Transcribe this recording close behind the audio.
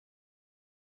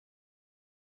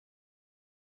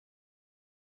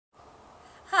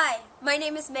Hi, my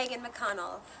name is Megan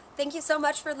McConnell. Thank you so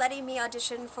much for letting me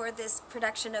audition for this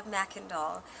production of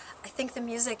Mackandal. I think the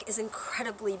music is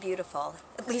incredibly beautiful,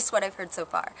 at least what I've heard so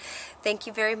far. Thank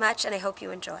you very much, and I hope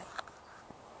you enjoy.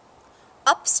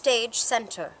 Upstage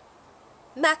center.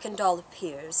 Mackandal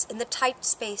appears in the tight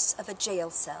space of a jail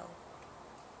cell.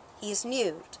 He is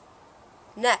nude,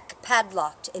 neck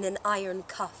padlocked in an iron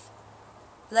cuff,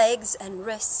 legs and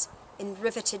wrists in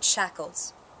riveted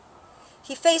shackles.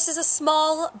 He faces a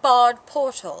small, barred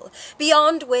portal,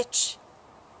 beyond which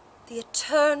the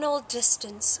eternal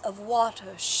distance of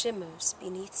water shimmers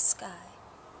beneath sky.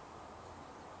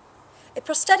 A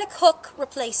prosthetic hook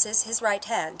replaces his right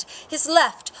hand. His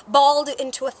left, balled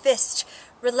into a fist,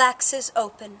 relaxes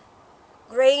open.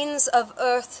 Grains of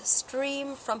earth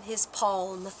stream from his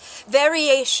palm,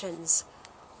 variations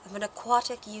of an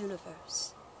aquatic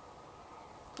universe.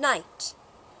 Night.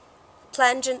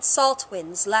 Plangent salt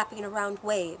winds lapping around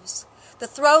waves. The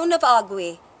throne of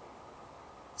Agui,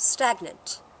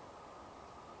 stagnant.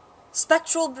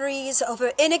 Spectral breeze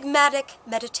over enigmatic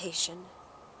meditation.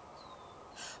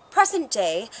 Present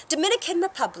day, Dominican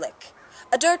Republic.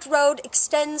 A dirt road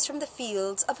extends from the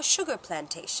fields of a sugar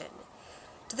plantation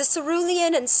to the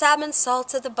cerulean and salmon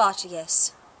salts of the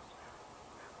Batias.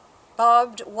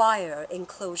 Barbed wire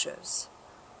enclosures.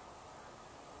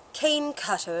 Cane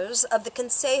cutters of the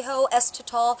Consejo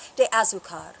Estatal de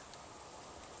Azucar,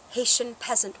 Haitian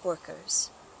peasant workers,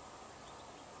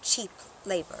 cheap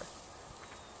labor.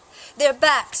 Their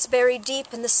backs buried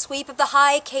deep in the sweep of the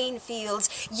high cane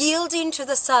fields, yielding to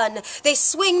the sun, they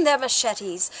swing their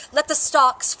machetes, let the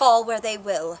stalks fall where they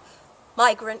will.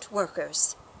 Migrant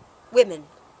workers, women,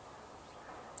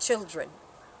 children,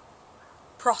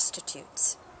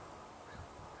 prostitutes,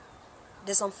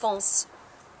 des enfants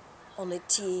on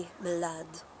était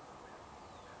malades,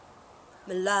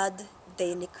 malades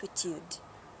d'inquiétude.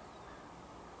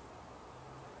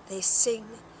 They sing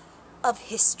of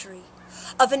history,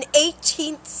 of an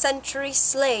 18th century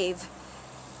slave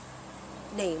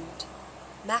named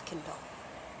Mackandal.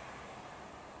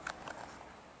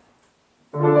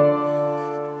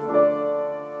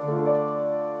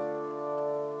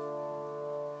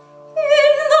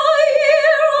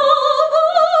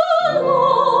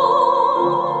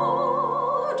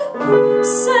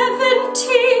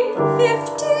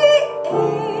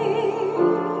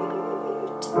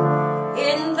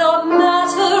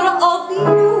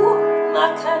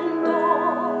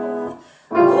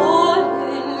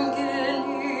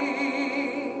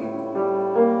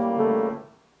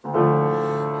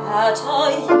 At a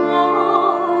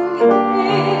young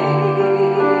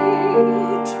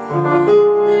age,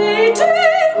 they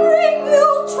did bring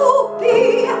you to be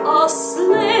a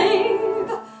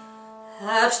slave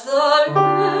at the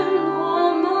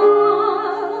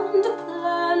Normand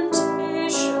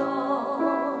plantation.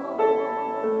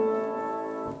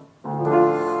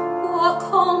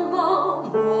 Comme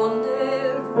un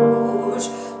bonnet rouge,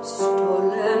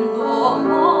 stolen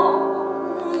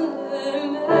Normand de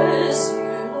mes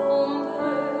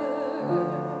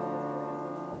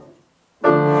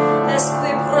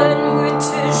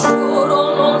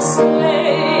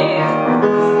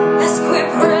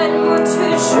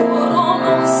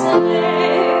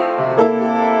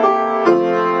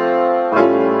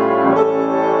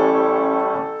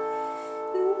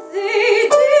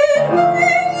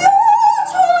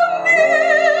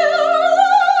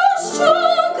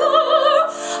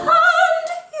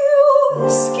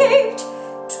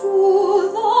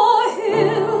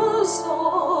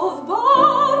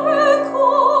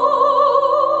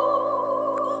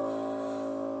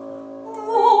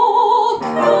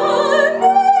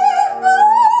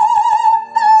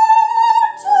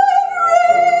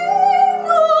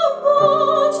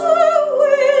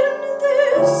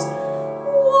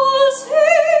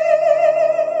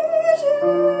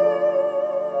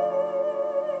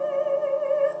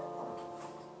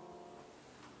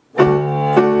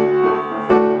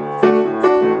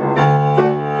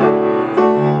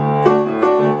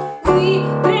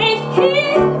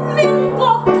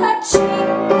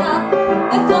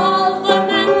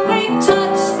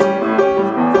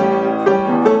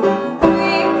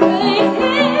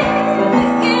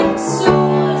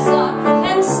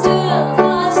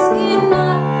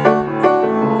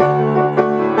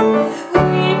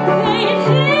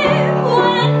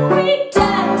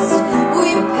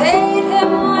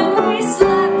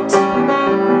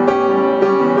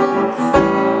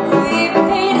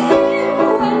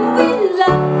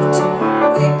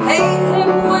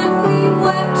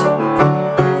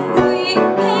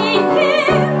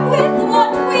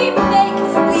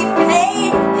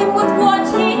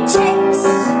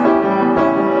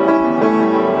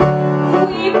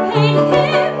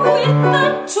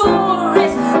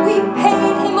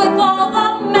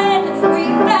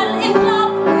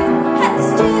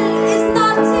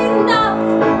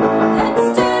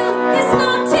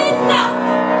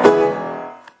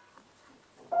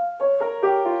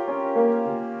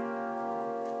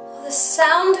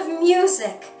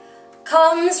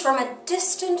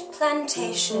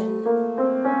audition.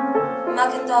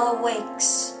 Mackandal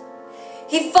awakes.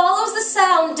 He follows the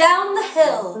sound down the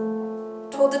hill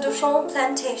toward the Duchamp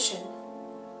plantation.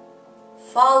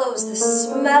 Follows the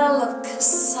smell of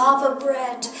cassava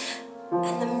bread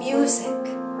and the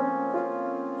music.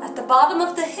 At the bottom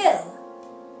of the hill,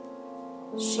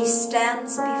 she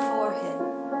stands before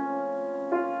him.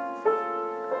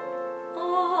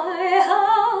 I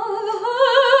have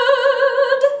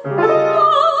heard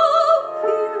of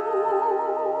you.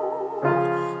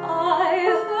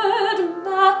 I heard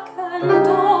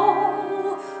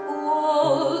Mackandal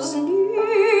was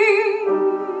near,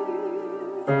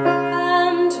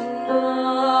 and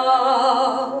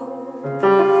now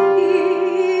he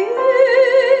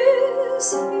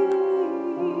is here.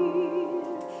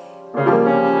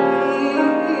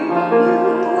 Here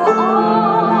you are.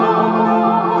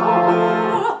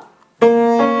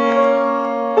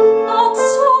 Not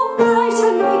so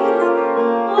frightening,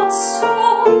 not so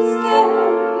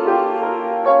scary,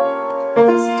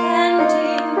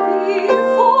 standing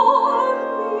before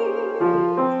me.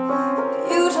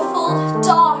 Beautiful,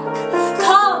 dark,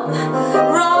 come,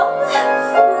 rum,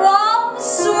 rum,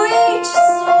 sweet,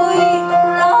 sweet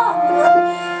rum.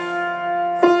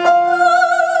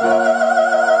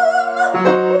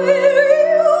 Will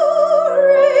you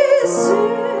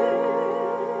resist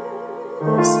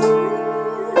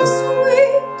this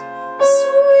sweet,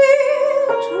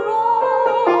 sweet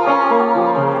rum?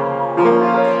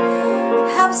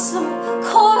 Have some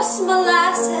coarse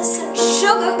molasses and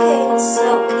sugarcane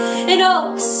soak in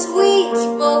oak, sweet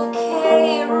volcanic